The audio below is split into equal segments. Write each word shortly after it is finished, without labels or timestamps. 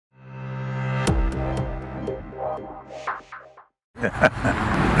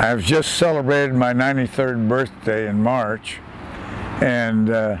I've just celebrated my 93rd birthday in March, and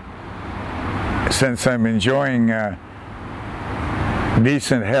since I'm enjoying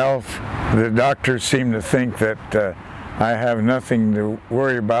decent health, the doctors seem to think that I have nothing to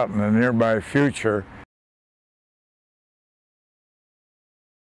worry about in the nearby future.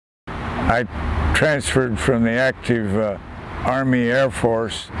 I transferred from the active Army Air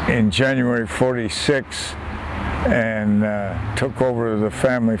Force in January '46 and took over the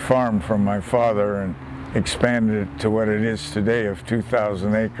family farm from my father and expanded it to what it is today of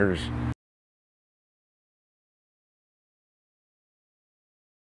 2,000 acres.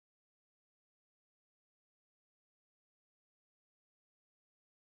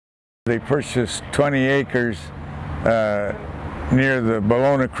 They purchased 20 acres near the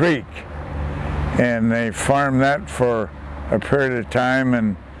Bologna Creek, and they farmed that for a period of time,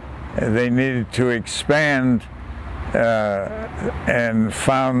 and they needed to expand and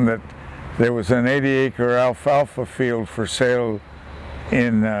found that there was an 80-acre alfalfa field for sale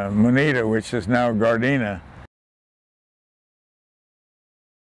in Moneta, which is now Gardena.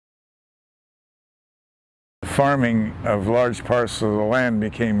 Farming of large parcels of the land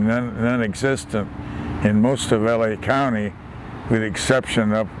became non-existent in most of LA County, with the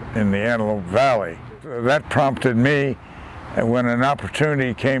exception up in the Antelope Valley. That prompted me, when an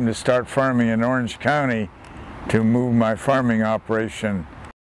opportunity came to start farming in Orange County, to move my farming operation